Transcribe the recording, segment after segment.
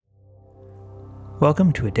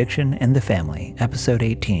Welcome to Addiction and the Family, Episode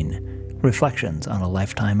 18, Reflections on a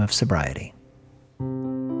Lifetime of Sobriety.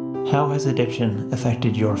 How has addiction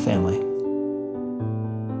affected your family?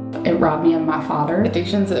 It robbed me of my father.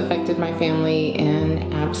 Addiction's affected my family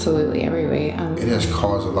in absolutely every way. It has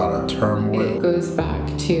caused a lot of turmoil. It goes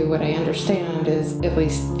back to what I understand is at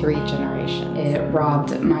least 3 generations. It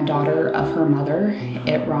robbed my daughter of her mother.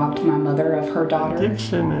 It robbed my mother of her daughter.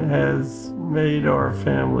 Addiction has made our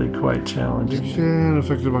family quite challenging. Addiction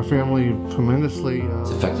affected my family tremendously.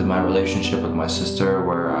 It's affected my relationship with my sister,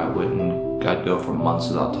 where I'd go for months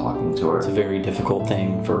without talking to her. It's a very difficult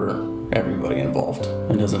thing for everybody involved.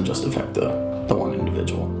 It doesn't just affect the one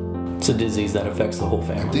individual. It's a disease that affects the whole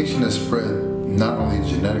family. Addiction is spread not only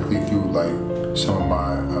genetically through some of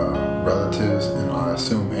my relatives and I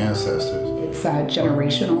assume ancestors. It's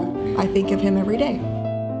generational. I think of him every day.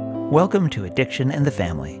 Welcome to Addiction and the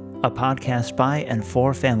Family, a podcast by and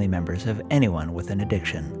for family members of anyone with an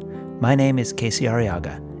addiction. My name is Casey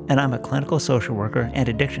Arriaga, and I'm a clinical social worker and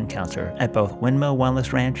addiction counselor at both Windmill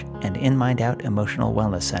Wellness Ranch and In Mind Out Emotional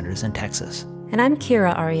Wellness Centers in Texas. And I'm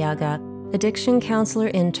Kira Arriaga, addiction counselor,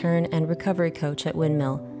 intern, and recovery coach at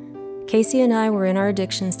Windmill. Casey and I were in our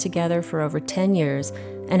addictions together for over 10 years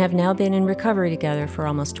and have now been in recovery together for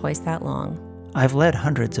almost twice that long. I've led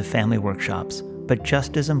hundreds of family workshops, but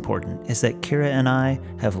just as important is that Kira and I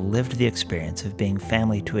have lived the experience of being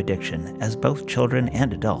family to addiction as both children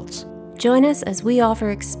and adults. Join us as we offer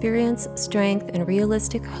experience, strength, and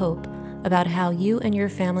realistic hope about how you and your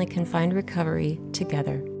family can find recovery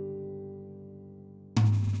together.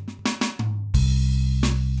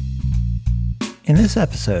 In this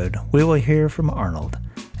episode, we will hear from Arnold,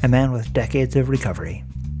 a man with decades of recovery.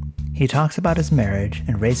 He talks about his marriage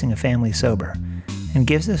and raising a family sober, and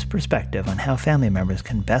gives us perspective on how family members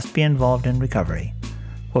can best be involved in recovery.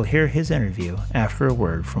 We'll hear his interview after a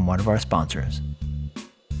word from one of our sponsors.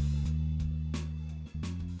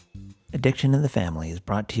 Addiction in the Family is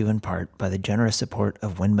brought to you in part by the generous support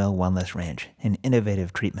of Windmill Wellness Ranch, an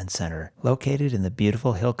innovative treatment center located in the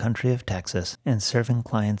beautiful hill country of Texas and serving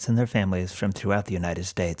clients and their families from throughout the United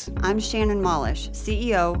States. I'm Shannon Molish,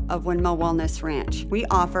 CEO of Windmill Wellness Ranch. We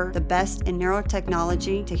offer the best in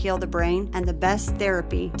neurotechnology to heal the brain and the best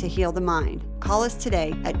therapy to heal the mind. Call us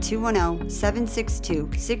today at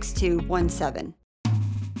 210-762-6217.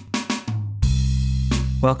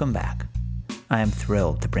 Welcome back. I am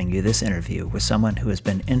thrilled to bring you this interview with someone who has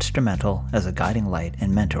been instrumental as a guiding light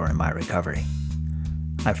and mentor in my recovery.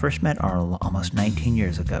 I first met Arnold almost 19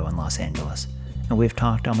 years ago in Los Angeles, and we've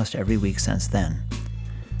talked almost every week since then.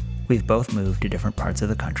 We've both moved to different parts of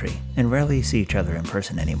the country and rarely see each other in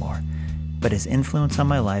person anymore, but his influence on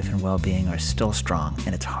my life and well-being are still strong,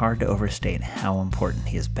 and it's hard to overstate how important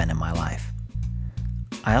he has been in my life.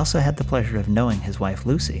 I also had the pleasure of knowing his wife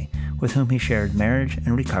Lucy, with whom he shared marriage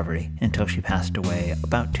and recovery until she passed away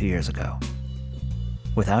about 2 years ago.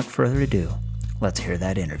 Without further ado, let's hear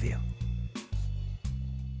that interview.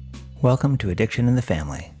 Welcome to Addiction in the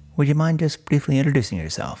Family. Would you mind just briefly introducing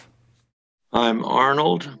yourself? I'm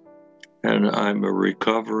Arnold, and I'm a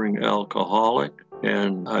recovering alcoholic,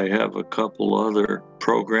 and I have a couple other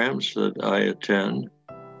programs that I attend,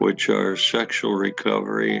 which are sexual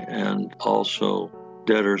recovery and also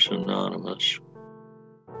Debtors Anonymous.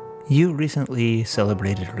 You recently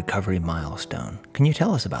celebrated a recovery milestone. Can you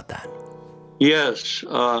tell us about that? Yes,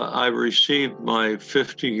 I received my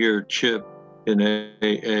 50-year chip in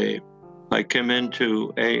AA. I came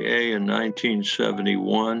into AA in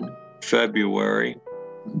 1971, February.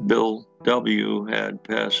 Bill W. had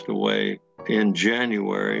passed away in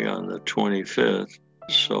January on the 25th.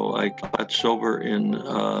 So I got sober in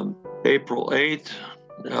April 8th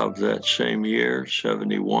of that same year,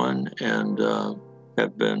 71, and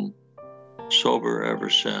have been sober ever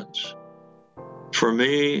since. For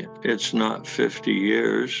me, it's not 50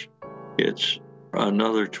 years, it's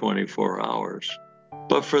another 24 hours.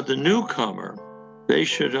 But for the newcomer, they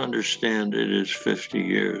should understand it is 50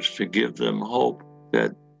 years to give them hope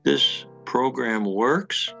that this program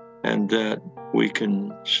works and that we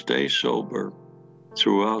can stay sober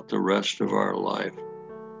throughout the rest of our life.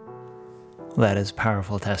 That is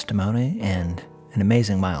powerful testimony and an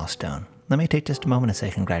amazing milestone. Let me take just a moment to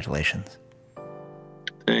say congratulations.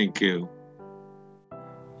 Thank you.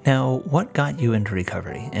 Now, what got you into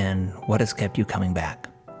recovery and what has kept you coming back?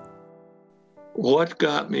 What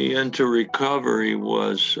got me into recovery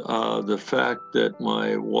was the fact that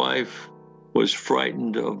my wife was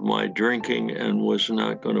frightened of my drinking and was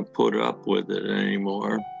not going to put up with it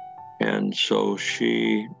anymore. And so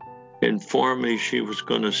she informed me she was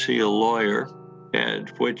going to see a lawyer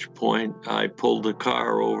At which point I pulled the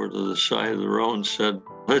car over to the side of the road and said,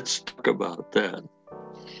 let's talk about that.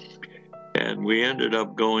 And we ended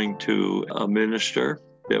up going to a minister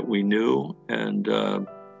that we knew, and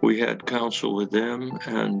we had counsel with him.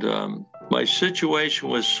 And my situation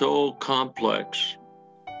was so complex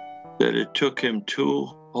that it took him 2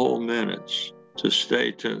 whole minutes to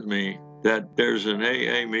say to me that there's an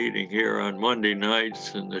AA meeting here on Monday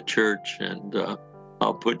nights in the church, and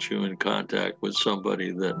I'll put you in contact with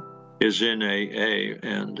somebody that is in AA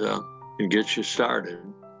and get you started.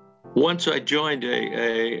 Once I joined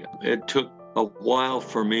AA, it took a while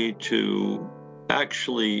for me to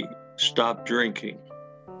actually stop drinking.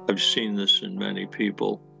 I've seen this in many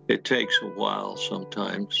people. It takes a while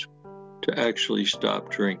sometimes to actually stop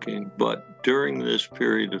drinking. But during this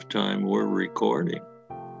period of time, we're recording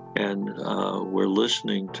and we're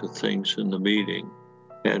listening to things in the meeting.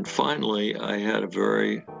 And finally, I had a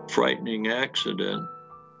very frightening accident.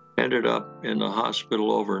 Ended up in the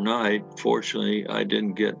hospital overnight. Fortunately, I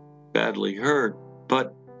didn't get badly hurt.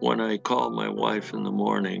 But when I called my wife in the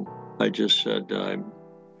morning, I just said, I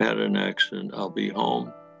had an accident, I'll be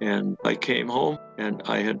home. And I came home and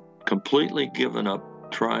I had completely given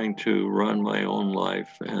up trying to run my own life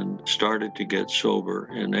and started to get sober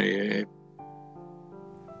in AA.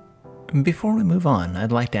 Before we move on,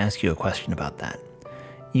 I'd like to ask you a question about that.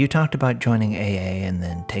 You talked about joining AA and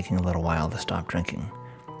then taking a little while to stop drinking.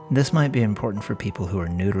 This might be important for people who are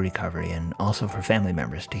new to recovery and also for family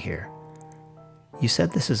members to hear. You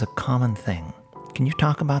said this is a common thing. Can you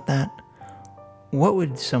talk about that? What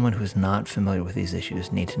would someone who's not familiar with these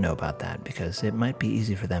issues need to know about that? Because it might be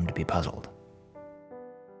easy for them to be puzzled.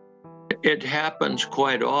 It happens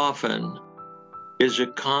quite often. Is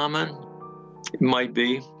it common? It might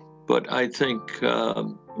be, but I think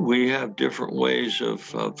we have different ways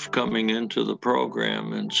of coming into the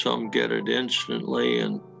program, and some get it instantly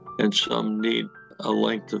and some need a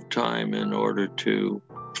length of time in order to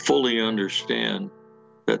fully understand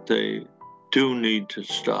that they do need to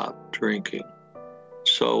stop drinking.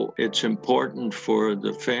 So it's important for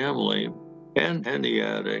the family and the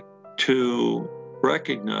addict to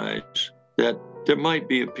recognize that there might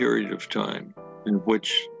be a period of time in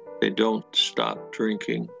which they don't stop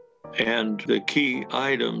drinking. And the key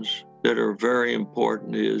items that are very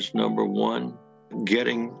important is, number one,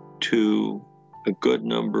 getting to a good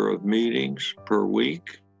number of meetings per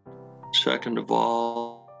week. Second of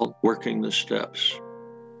all, working the steps.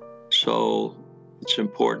 So it's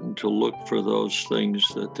important to look for those things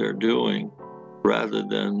that they're doing rather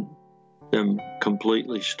than them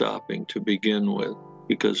completely stopping to begin with,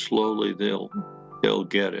 because slowly they'll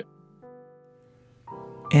get it.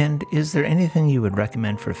 And is there anything you would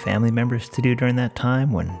recommend for family members to do during that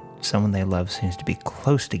time when someone they love seems to be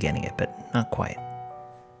close to getting it, but not quite?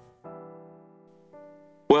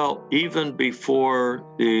 Well, even before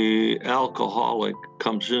the alcoholic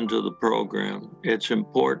comes into the program, it's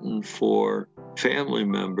important for family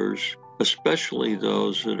members, especially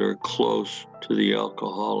those that are close to the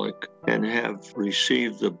alcoholic and have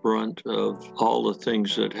received the brunt of all the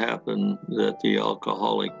things that happen that the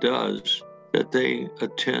alcoholic does, that they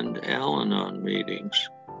attend Al-Anon meetings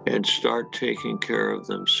and start taking care of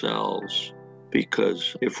themselves.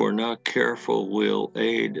 Because if we're not careful, we'll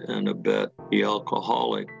aid and abet the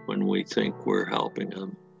alcoholic when we think we're helping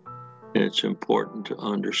them. And it's important to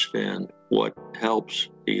understand what helps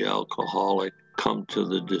the alcoholic come to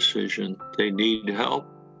the decision they need help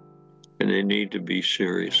and they need to be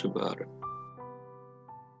serious about it.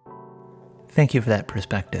 Thank you for that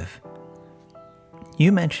perspective.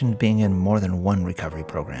 You mentioned being in more than one recovery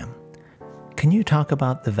program. Can you talk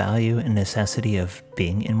about the value and necessity of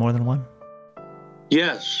being in more than one?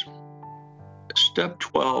 Yes. Step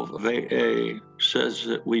 12 of AA says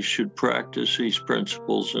that we should practice these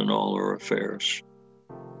principles in all our affairs.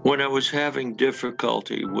 When I was having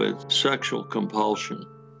difficulty with sexual compulsion,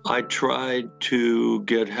 I tried to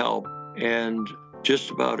get help, and just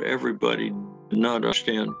about everybody did not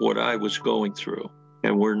understand what I was going through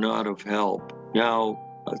and were not of help.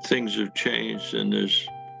 Now, things have changed, and there's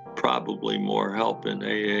probably more help in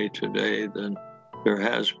AA today than there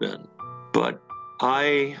has been. But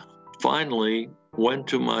I finally went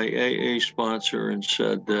to my AA sponsor and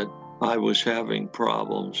said that I was having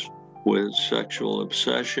problems with sexual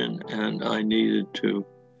obsession and I needed to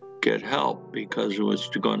get help because it was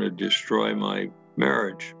going to destroy my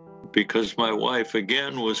marriage, because my wife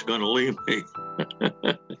again was going to leave me.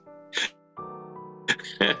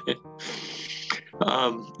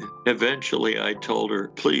 Eventually I told her,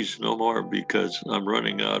 please, no more, because I'm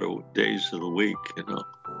running out of days of the week,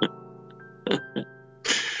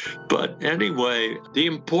 But anyway, the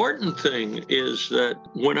important thing is that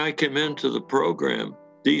when I came into the program,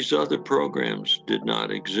 these other programs did not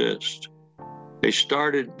exist. They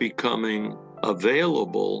started becoming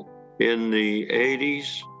available in the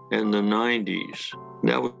 80s and the 90s.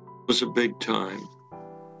 That was a big time.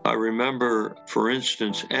 I remember, for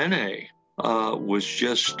instance, NA was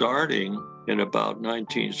just starting in about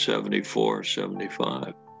 1974,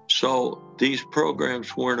 75. So these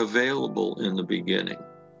programs weren't available in the beginning.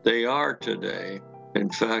 They are today. In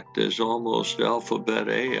fact, there's almost Alphabet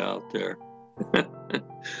A out there.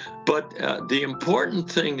 But the important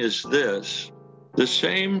thing is this: the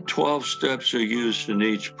same 12 steps are used in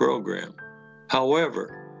each program.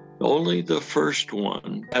 However, only the first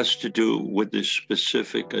one has to do with this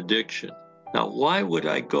specific addiction. Now, why would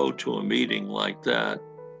I go to a meeting like that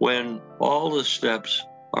when all the steps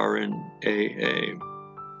are in AA?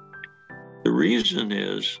 The reason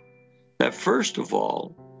is that, first of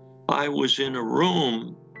all, I was in a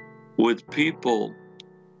room with people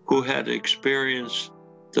who had experienced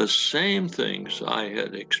the same things I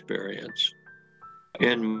had experienced.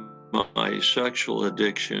 In my sexual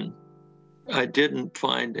addiction, I didn't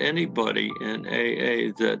find anybody in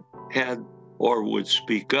AA that had or would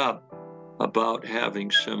speak up about having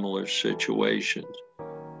similar situations.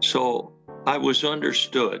 So I was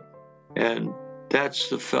understood, and that's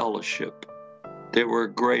the fellowship. They were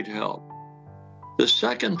a great help. The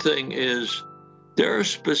second thing is there are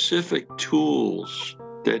specific tools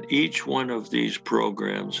that each one of these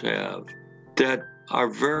programs have that are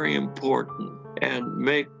very important and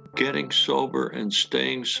make getting sober and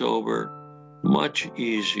staying sober much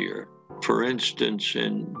easier. For instance,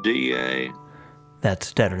 in DA,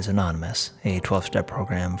 that's Debtors Anonymous, a 12-step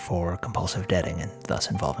program for compulsive debting and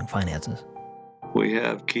thus involving finances. We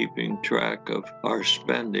have keeping track of our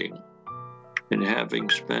spending and having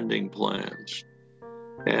spending plans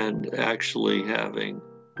and actually having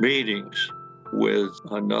meetings with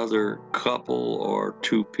another couple or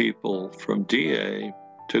two people from DA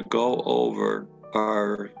to go over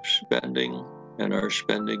our spending and our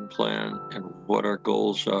spending plan and what our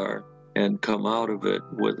goals are and come out of it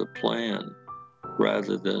with a plan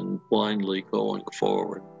rather than blindly going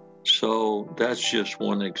forward. So that's just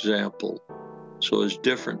one example. So there's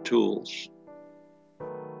different tools.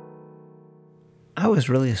 I was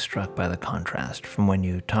really struck by the contrast from when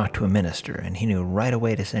you talked to a minister and he knew right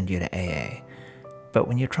away to send you to AA. But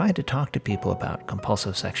when you tried to talk to people about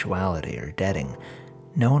compulsive sexuality or debting,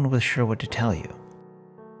 no one was sure what to tell you.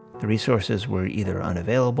 The resources were either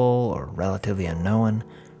unavailable or relatively unknown,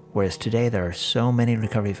 whereas today there are so many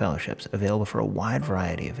recovery fellowships available for a wide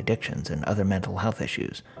variety of addictions and other mental health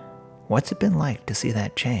issues. What's it been like to see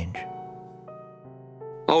that change?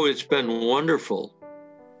 Oh, it's been wonderful.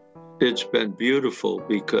 It's been beautiful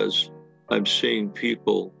because I'm seeing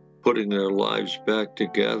people putting their lives back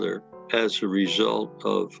together as a result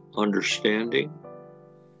of understanding,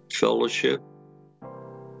 fellowship,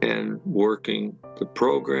 and working the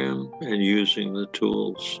program and using the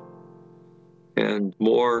tools. And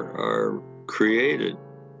more are created,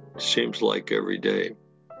 seems like every day.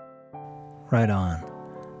 Right on.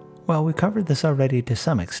 Well, we covered this already to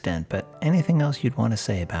some extent, but anything else you'd want to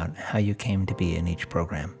say about how you came to be in each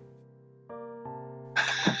program?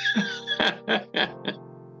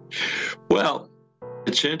 Well,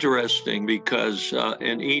 it's interesting because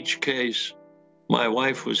in each case, my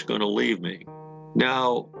wife was going to leave me.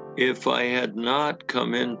 Now, if I had not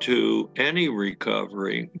come into any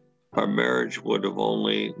recovery, our marriage would have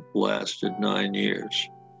only lasted 9 years.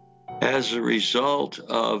 As a result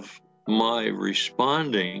of my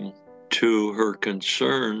responding to her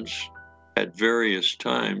concerns at various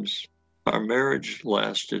times, our marriage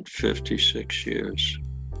lasted 56 years.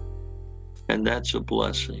 And that's a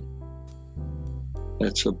blessing.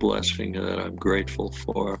 That's a blessing that I'm grateful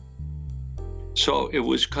for. So it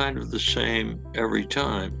was kind of the same every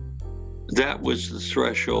time. That was the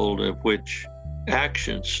threshold at which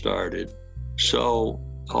action started. So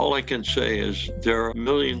all I can say is there are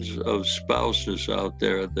millions of spouses out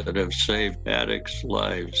there that have saved addicts'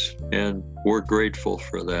 lives, and we're grateful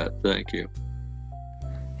for that. Thank you.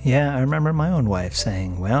 Yeah, I remember my own wife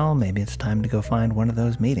saying, well, maybe it's time to go find one of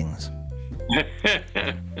those meetings.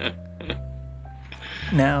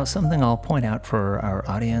 Now, something I'll point out for our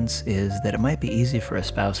audience is that it might be easy for a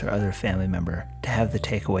spouse or other family member to have the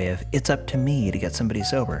takeaway of, it's up to me to get somebody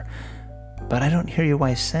sober. But I don't hear your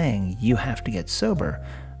wife saying, you have to get sober.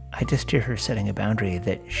 I just hear her setting a boundary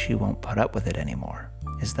that she won't put up with it anymore.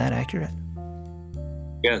 Is that accurate?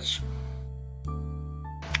 Yes.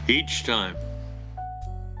 Each time.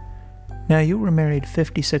 Now, you were married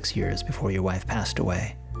 56 years before your wife passed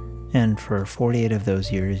away. and for 48 of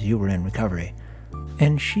those years you were in recovery,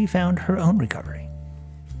 and she found her own recovery.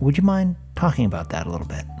 Would you mind talking about that a little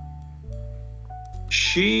bit?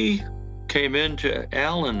 She came into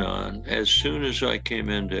Al-Anon as soon as I came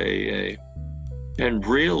into AA, and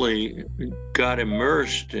really got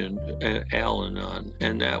immersed in Al-Anon,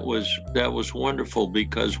 and that was wonderful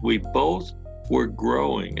because we both were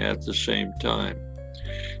growing at the same time.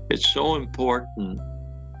 It's so important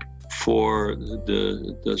for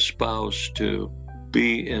the spouse to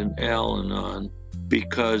be in Al-Anon,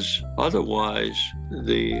 because otherwise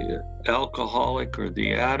the alcoholic or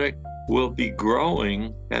the addict will be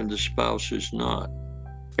growing and the spouse is not.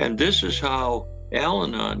 And this is how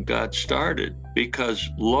Al-Anon got started, because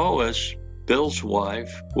Lois, Bill's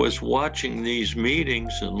wife, was watching these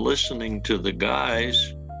meetings and listening to the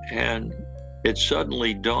guys, and it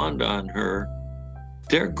suddenly dawned on her,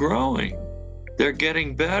 they're growing, they're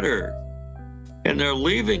getting better, and they're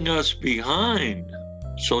leaving us behind.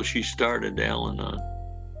 So she started Al-Anon.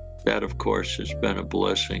 That, of course, has been a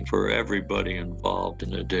blessing for everybody involved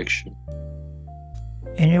in addiction.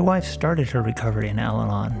 And your wife started her recovery in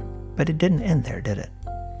Al-Anon, but it didn't end there, did it?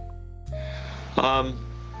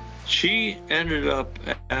 She ended up,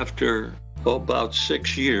 after about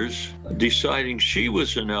 6 years, deciding she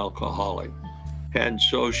was an alcoholic. And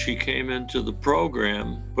so she came into the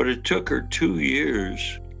program, but it took her 2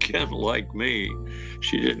 years. Again, like me,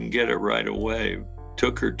 she didn't get it right away. It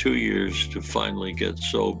took her 2 years to finally get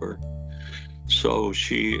sober. So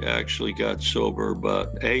she actually got sober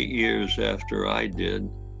about 8 years after I did.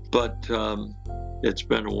 But it's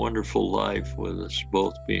been a wonderful life with us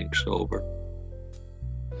both being sober.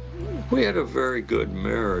 We had a very good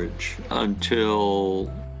marriage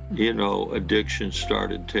until, addiction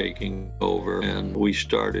started taking over and we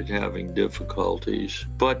started having difficulties.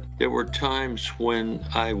 But there were times when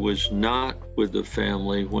I was not with the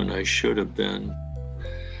family when I should have been.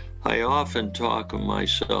 I often talk of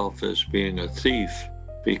myself as being a thief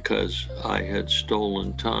because I had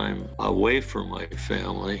stolen time away from my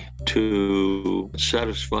family to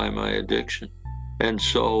satisfy my addiction. And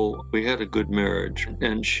so we had a good marriage,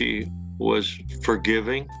 and she was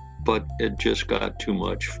forgiving, but it just got too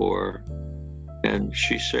much for her. And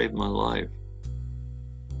she saved my life.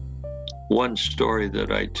 One story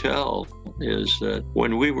that I tell is that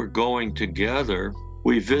when we were going together,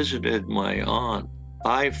 we visited my aunt.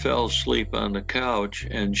 I fell asleep on the couch,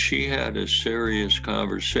 and she had a serious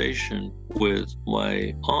conversation with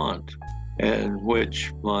my aunt, in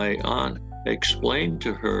which my aunt explained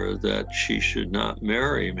to her that she should not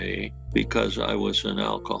marry me because I was an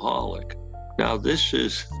alcoholic. Now, this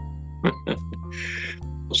is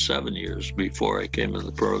 7 years before I came in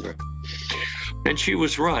the program. And she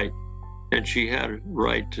was right. And she had a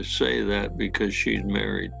right to say that because she'd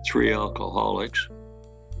married 3 alcoholics.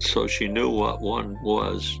 So she knew what one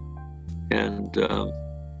was. And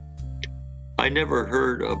I never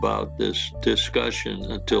heard about this discussion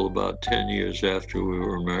until about 10 years after we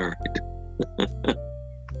were married.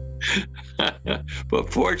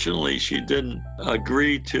 But fortunately, she didn't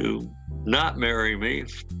agree to not marry me.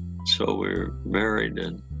 So we were married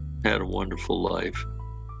and had a wonderful life.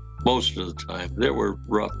 Most of the time. There were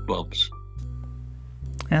rough bumps.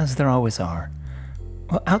 As there always are.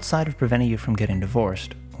 Well, outside of preventing you from getting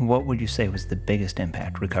divorced, what would you say was the biggest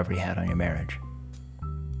impact recovery had on your marriage?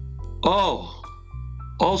 Oh,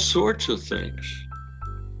 all sorts of things.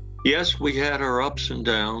 Yes, we had our ups and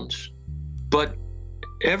downs, but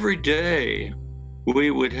every day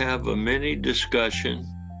we would have a mini discussion,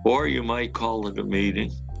 or you might call it a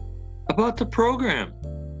meeting, about the program,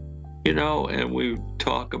 and we would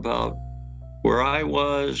talk about where I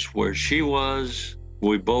was, where she was.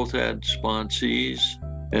 We both had sponsees,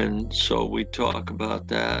 and so we talk about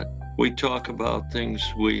that. We talk about things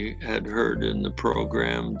we had heard in the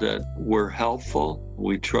program that were helpful.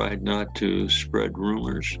 We tried not to spread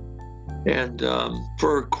rumors. And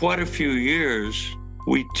for quite a few years,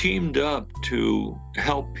 we teamed up to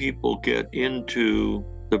help people get into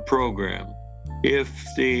the program. If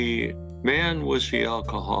the man was the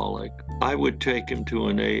alcoholic, I would take him to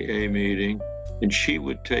an AA meeting, and she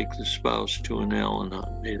would take the spouse to an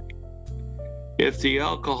Al-Anon meeting. If the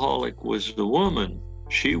alcoholic was the woman,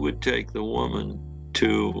 she would take the woman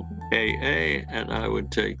to AA, and I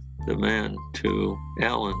would take the man to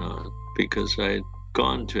Al-Anon, because I had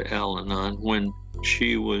gone to Al-Anon when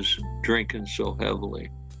she was drinking so heavily,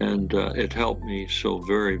 and it helped me so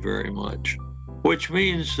very, very much. Which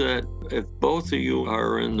means that if both of you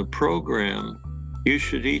are in the program, you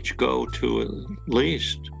should each go to at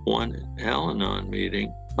least one Al-Anon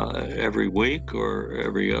meeting every week or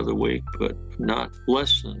every other week, but not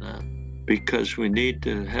less than that. because we need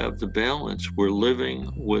to have the balance. We're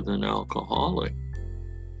living with an alcoholic,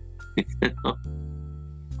 you know?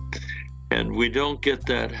 And we don't get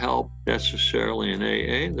that help necessarily in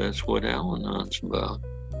AA. That's what Al-Anon's about.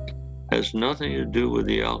 It has nothing to do with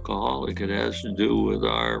the alcoholic. It has to do with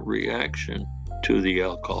our reaction to the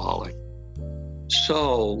alcoholic.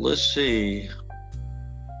 So let's see.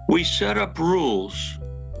 We set up rules,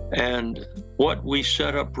 and what we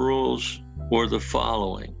set up rules were the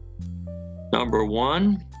following. Number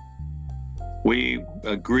one, we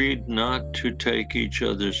agreed not to take each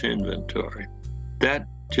other's inventory. That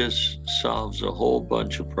just solves a whole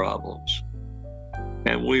bunch of problems.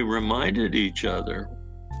 And we reminded each other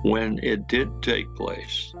when it did take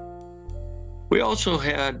place. We also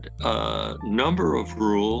had a number of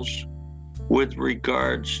rules with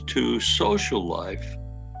regards to social life,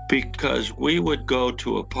 because we would go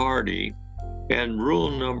to a party, and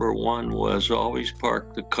rule number one was always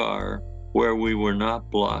park the car where we were not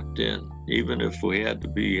blocked in, even if we had to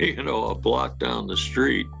be, a block down the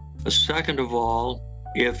street. Second of all,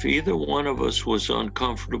 if either one of us was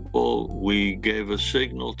uncomfortable, we gave a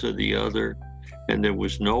signal to the other, and there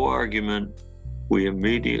was no argument. We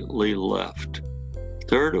immediately left.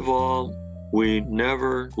 Third of all, we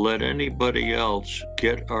never let anybody else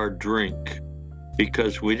get our drink,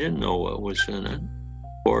 because we didn't know what was in it.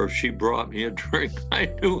 Or if she brought me a drink, I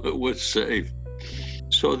knew it was safe.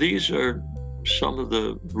 So these are some of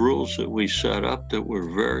the rules that we set up that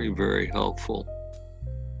were very, very helpful.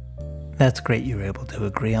 That's great you were able to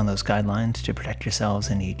agree on those guidelines to protect yourselves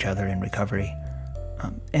and each other in recovery.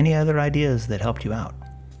 Any other ideas that helped you out?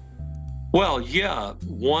 Well, yeah.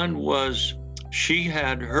 One was she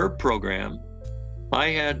had her program, I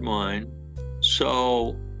had mine,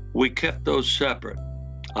 so we kept those separate.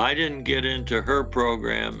 I didn't get into her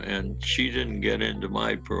program, and she didn't get into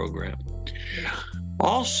my program.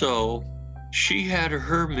 Also, she had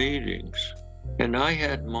her meetings, and I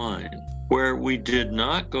had mine, where we did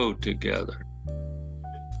not go together,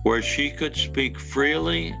 where she could speak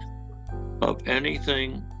freely of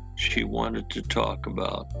anything she wanted to talk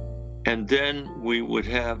about. And then we would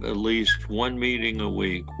have at least one meeting a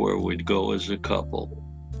week where we'd go as a couple.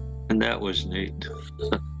 And that was neat.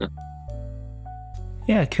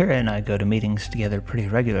 Yeah, Kira and I go to meetings together pretty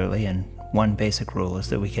regularly, and one basic rule is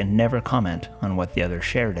that we can never comment on what the other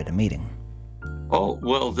shared at a meeting. Oh,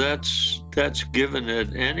 well, that's given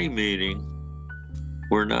at any meeting.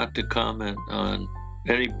 We're not to comment on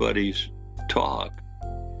anybody's talk.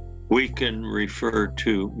 We can refer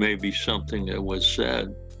to maybe something that was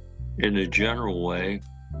said in a general way,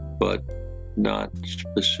 but not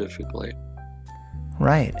specifically.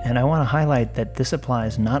 Right, and I want to highlight that this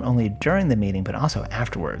applies not only during the meeting, but also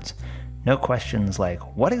afterwards. No questions like,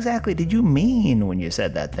 what exactly did you mean when you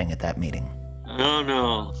said that thing at that meeting?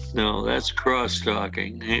 No, that's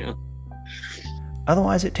cross-talking. Yeah.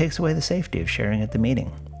 Otherwise, it takes away the safety of sharing at the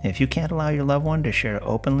meeting. If you can't allow your loved one to share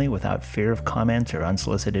openly without fear of comments or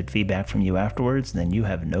unsolicited feedback from you afterwards, then you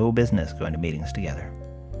have no business going to meetings together.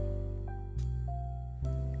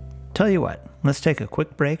 Tell you what, let's take a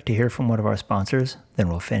quick break to hear from one of our sponsors, then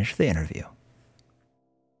we'll finish the interview.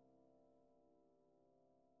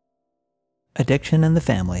 Addiction in the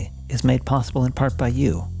Family is made possible in part by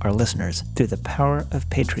you, our listeners, through the power of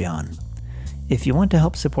Patreon. If you want to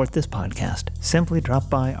help support this podcast, simply drop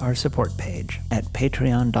by our support page at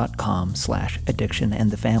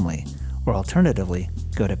patreon.com/addictionandthefamily, or alternatively,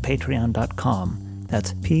 go to patreon.com,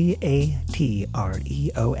 that's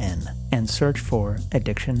Patreon, and search for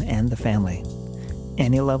Addiction and the Family.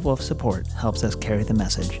 Any level of support helps us carry the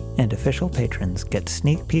message, and official patrons get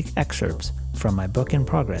sneak peek excerpts from my book in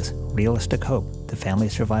progress, Realistic Hope, the Family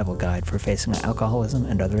Survival Guide for Facing Alcoholism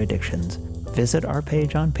and Other Addictions. Visit our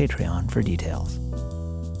page on Patreon for details.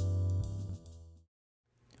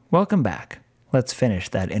 Welcome back. Let's finish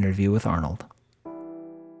that interview with Arnold.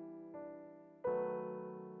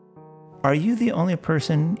 Are you the only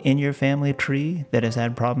person in your family tree that has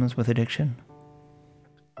had problems with addiction?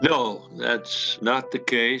 No, that's not the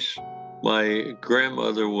case. My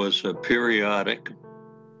grandmother was a periodic,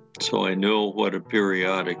 so I know what a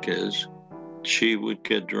periodic is. She would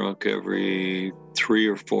get drunk every 3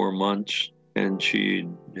 or 4 months, and she'd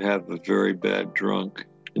have a very bad drunk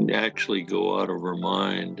and actually go out of her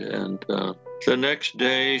mind. And the next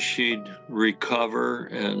day she'd recover,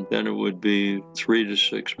 and then it would be 3 to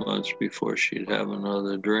 6 months before she'd have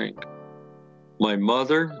another drink. My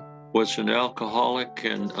mother was an alcoholic,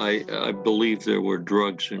 and I believe there were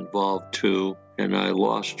drugs involved too. And I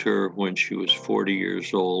lost her when she was 40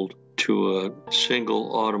 years old to a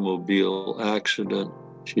single automobile accident.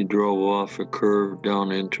 She drove off a curve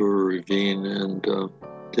down into a ravine, and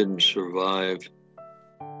didn't survive.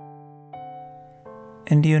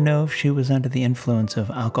 And do you know if she was under the influence of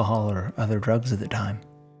alcohol or other drugs at the time?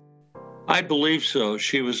 I believe so.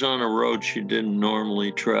 She was on a road she didn't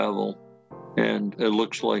normally travel, and it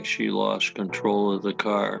looks like she lost control of the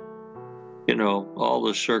car. You know, all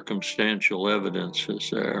the circumstantial evidence is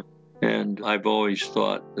there, and I've always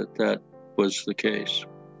thought that that was the case.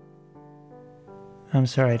 I'm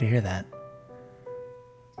sorry to hear that.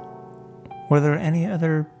 Were there any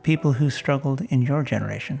other people who struggled in your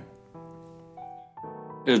generation?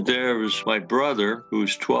 There was my brother,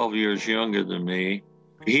 who's 12 years younger than me.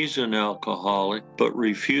 He's an alcoholic, but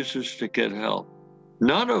refuses to get help.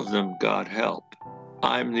 None of them got help.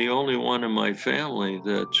 I'm the only one in my family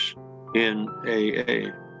that's in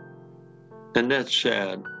AA. And that's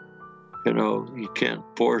sad. You know, you can't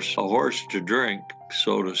force a horse to drink,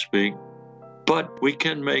 so to speak, but we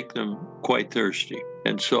can make them quite thirsty.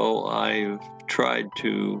 And so I've tried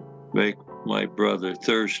to make my brother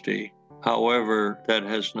thirsty. However, that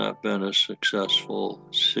has not been a successful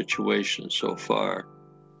situation so far.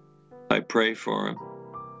 I pray for him.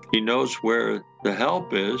 He knows where the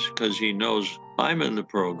help is because he knows I'm in the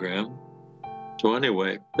program. So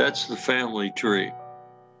anyway, that's the family tree.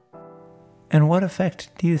 And what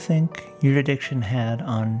effect do you think your addiction had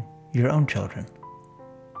on your own children?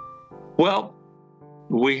 Well,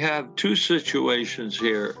 we have two situations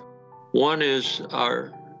here. One is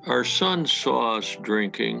our son saw us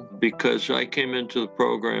drinking because I came into the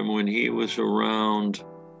program when he was around,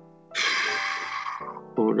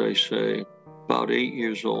 what would I say, about 8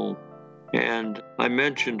 years old. And I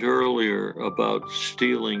mentioned earlier about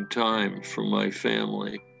stealing time from my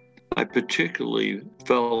family. I particularly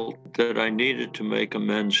felt that I needed to make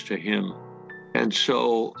amends to him. And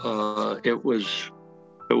so it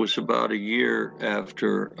was about a year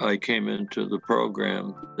after I came into the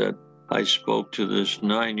program that I spoke to this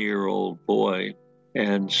 9-year-old boy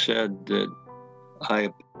and said that I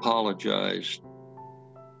apologized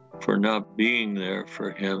for not being there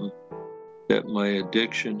for him, that my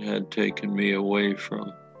addiction had taken me away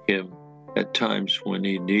from him at times when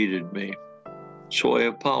he needed me. So I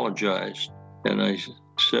apologized, and I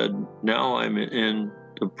said, now I'm in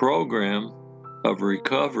the program of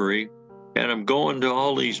recovery, and I'm going to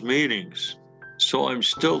all these meetings, so I'm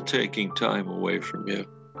still taking time away from you.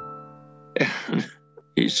 And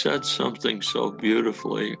he said something so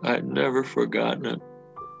beautifully, I'd never forgotten it.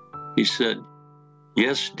 He said,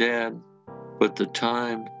 yes, Dad, but the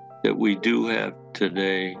time that we do have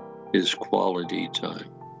today is quality time.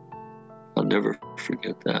 I'll never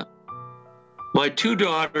forget that. My two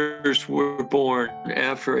daughters were born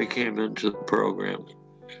after I came into the program.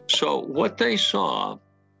 So what they saw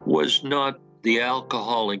was not the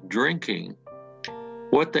alcoholic drinking.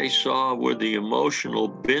 What they saw were the emotional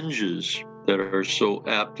binges that are so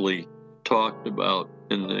aptly talked about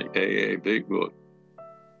in the AA Big Book.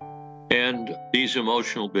 And these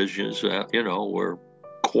emotional binges, were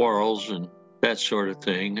quarrels and that sort of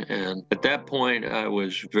thing. And at that point, I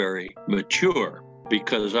was very mature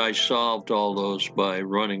because I solved all those by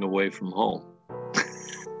running away from home.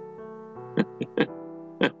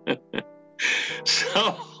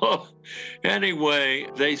 So anyway,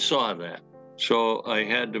 they saw that. So I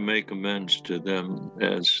had to make amends to them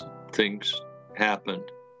as things happened.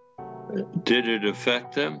 Did it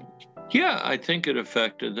affect them? Yeah, I think it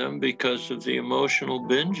affected them because of the emotional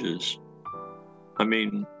binges. I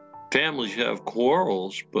mean, families have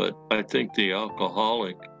quarrels, but I think the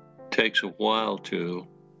alcoholic takes a while to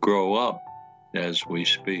grow up as we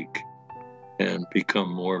speak and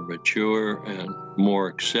become more mature and more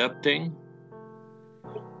accepting,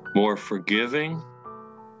 more forgiving.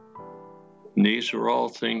 And these are all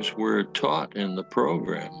things we're taught in the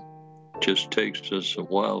program. It just takes us a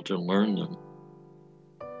while to learn them.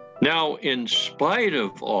 Now, in spite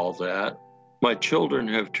of all that, my children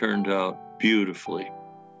have turned out beautifully.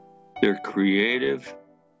 They're creative.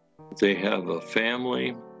 They have a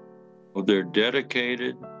family. They're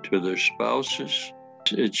dedicated to their spouses.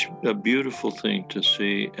 It's a beautiful thing to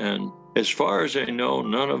see. And as far as I know,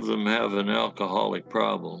 none of them have an alcoholic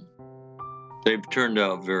problem. They've turned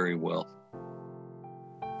out very well.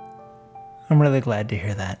 I'm really glad to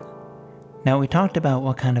hear that. Now, we talked about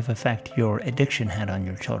what kind of effect your addiction had on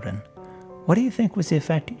your children. What do you think was the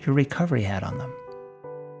effect your recovery had on them?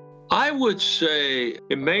 I would say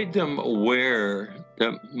it made them aware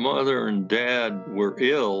that mother and dad were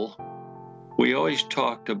ill. We always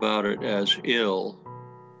talked about it as ill.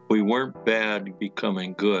 We weren't bad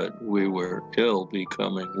becoming good. We were ill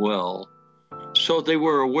becoming well. So they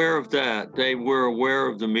were aware of that. They were aware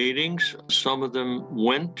of the meetings. Some of them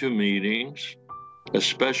went to meetings.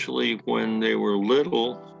 especially when they were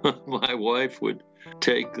little. My wife would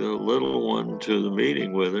take the little one to the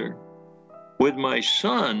meeting with her. With my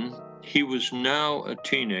son, he was now a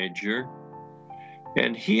teenager,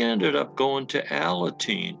 and he ended up going to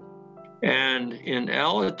Alateen. And in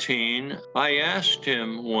Alateen, I asked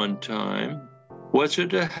him one time, was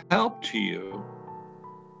it a help to you?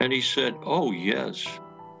 And he said, oh, yes.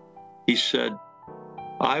 He said,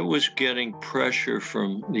 I was getting pressure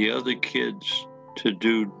from the other kids to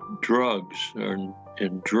do drugs and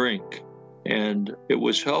drink. And it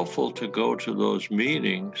was helpful to go to those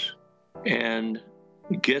meetings and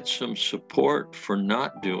get some support for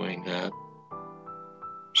not doing that.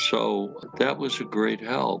 So that was a great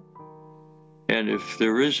help. And if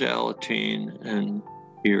there is Alateen in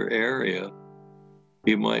your area,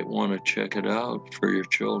 you might want to check it out for your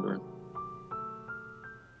children.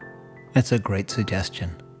 That's a great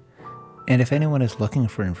suggestion. And if anyone is looking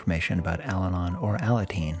for information about Al-Anon or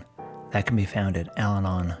Alateen, that can be found at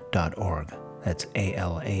alanon.org. That's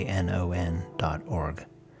ALANON.org.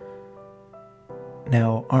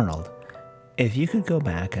 Now, Arnold, if you could go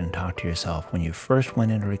back and talk to yourself when you first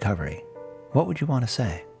went into recovery, what would you want to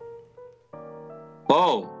say?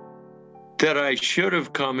 Oh, that I should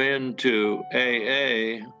have come into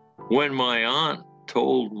AA when my aunt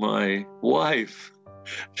told my wife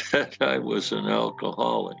that I was an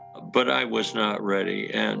alcoholic. But I was not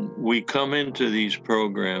ready. And we come into these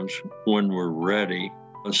programs when we're ready.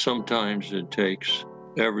 Sometimes it takes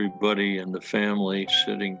everybody in the family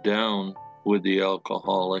sitting down with the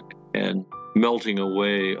alcoholic and melting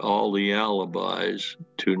away all the alibis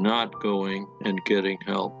to not going and getting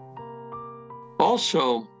help.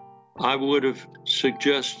 Also, I would have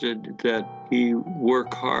suggested that he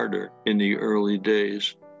work harder in the early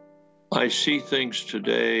days. I see things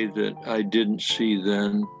today that I didn't see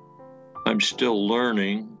then. I'm still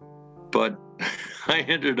learning, but I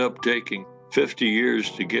ended up taking 50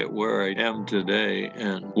 years to get where I am today,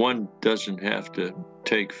 and one doesn't have to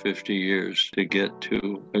take 50 years to get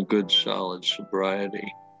to a good, solid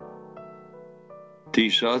sobriety.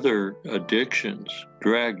 These other addictions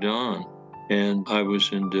dragged on, and I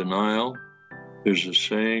was in denial. There's a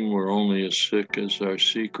saying, we're only as sick as our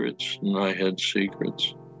secrets, and I had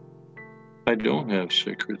secrets. I don't have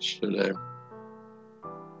secrets today.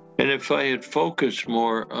 And if I had focused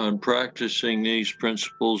more on practicing these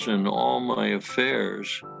principles in all my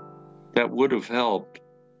affairs, that would have helped.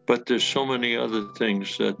 But there's so many other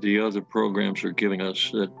things that the other programs are giving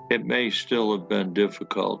us that it may still have been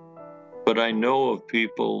difficult. But I know of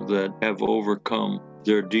people that have overcome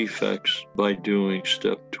their defects by doing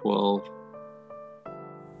step 12.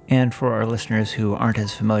 And for our listeners who aren't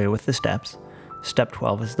as familiar with the steps, step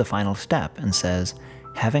 12 is the final step and says,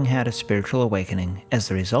 having had a spiritual awakening as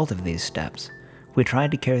the result of these steps, we try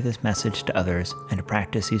to carry this message to others and to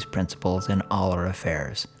practice these principles in all our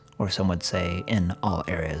affairs, or some would say in all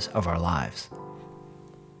areas of our lives.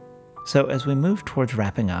 So as we move towards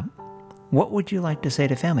wrapping up, what would you like to say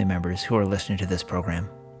to family members who are listening to this program?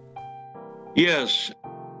 Yes,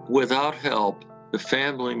 without help, the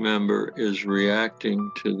family member is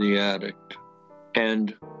reacting to the addict,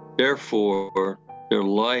 and therefore their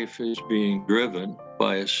life is being driven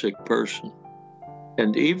by a sick person.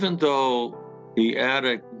 And even though the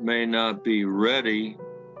addict may not be ready,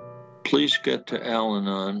 please get to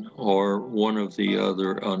Al-Anon or one of the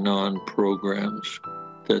other Anon programs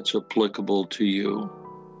that's applicable to you,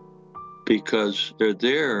 because they're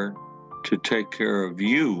there to take care of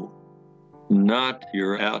you, not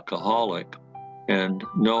your alcoholic. And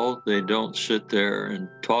no, they don't sit there and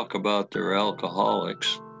talk about their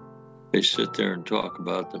alcoholics. They sit there and talk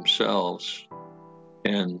about themselves.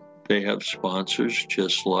 And they have sponsors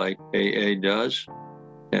just like AA does.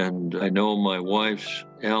 And I know my wife's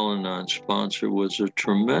Al-Anon sponsor was a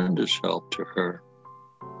tremendous help to her.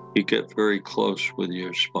 You get very close with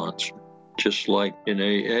your sponsor. Just like in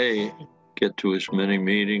AA, get to as many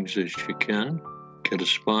meetings as you can, get a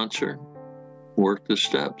sponsor, work the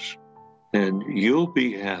steps, and you'll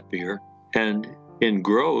be happier. And in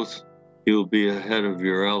growth, you'll be ahead of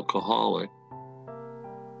your alcoholic.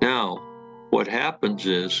 Now, what happens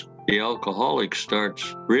is the alcoholic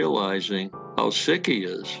starts realizing how sick he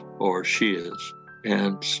is or she is,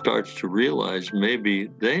 and starts to realize maybe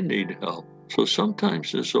they need help. So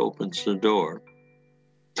sometimes this opens the door.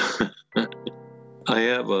 I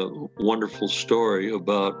have a wonderful story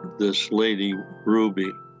about this lady,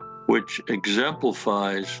 Ruby, which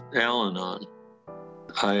exemplifies Al-Anon.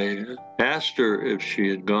 I asked her if she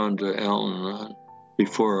had gone to Al-Anon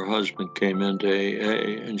before her husband came into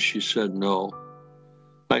AA, and she said no.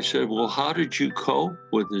 I said, well, how did you cope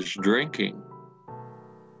with his drinking?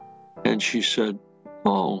 And she said,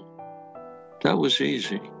 Oh, that was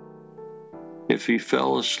easy. If he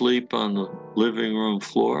fell asleep on the living room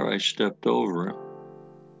floor, I stepped over him.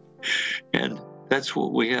 And that's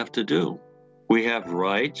what we have to do. We have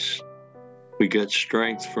rights. We get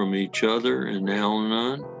strength from each other in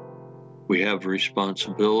Al-Anon. We have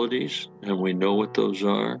responsibilities, and we know what those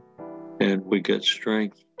are. And we get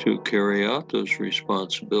strength to carry out those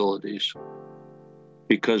responsibilities.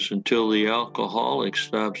 Because until the alcoholic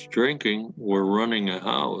stops drinking, we're running a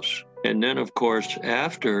house. And then, of course,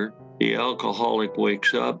 after the alcoholic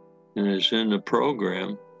wakes up and is in the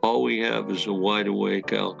program, all we have is a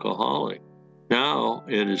wide-awake alcoholic. Now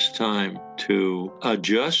it is time to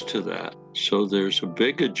adjust to that. So there's a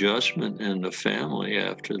big adjustment in the family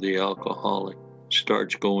after the alcoholic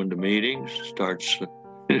starts going to meetings, starts,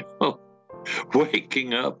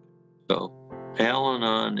 waking up. So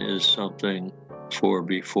Al-Anon is something for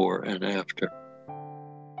before and after.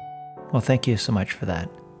 Well, thank you so much for that.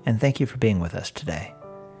 And thank you for being with us today.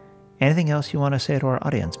 Anything else you want to say to our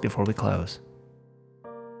audience before we close?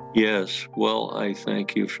 Yes, well, I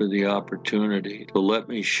thank you for the opportunity to let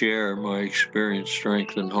me share my experience,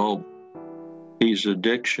 strength, and hope. These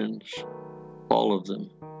addictions, all of them,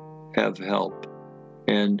 have help.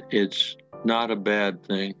 And it's not a bad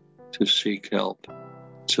thing to seek help.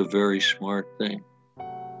 It's a very smart thing.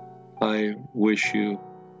 I wish you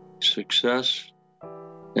success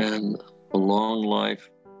and a long life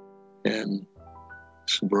and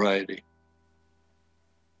sobriety.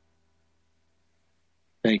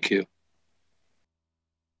 Thank you.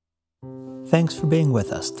 Thanks for being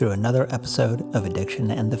with us through another episode of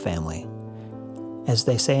Addiction and the Family. As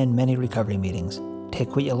they say in many recovery meetings,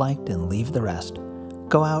 take what you liked and leave the rest.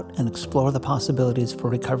 Go out and explore the possibilities for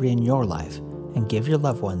recovery in your life and give your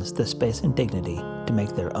loved ones the space and dignity to make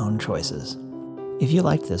their own choices. If you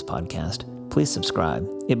liked this podcast, please subscribe.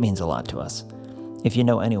 It means a lot to us. If you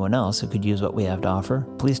know anyone else who could use what we have to offer,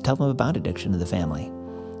 please tell them about Addiction to the Family.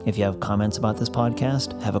 If you have comments about this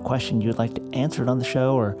podcast, have a question you'd like to answer it on the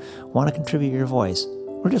show, or want to contribute your voice,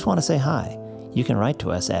 or just want to say hi, you can write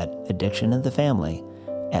to us at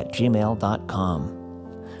addictionandthefamily@gmail.com.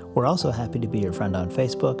 We're also happy to be your friend on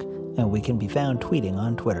Facebook, and we can be found tweeting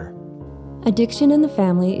on Twitter. Addiction and the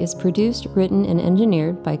Family is produced, written, and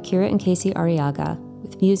engineered by Kira and Casey Arriaga,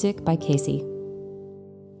 with music by Casey.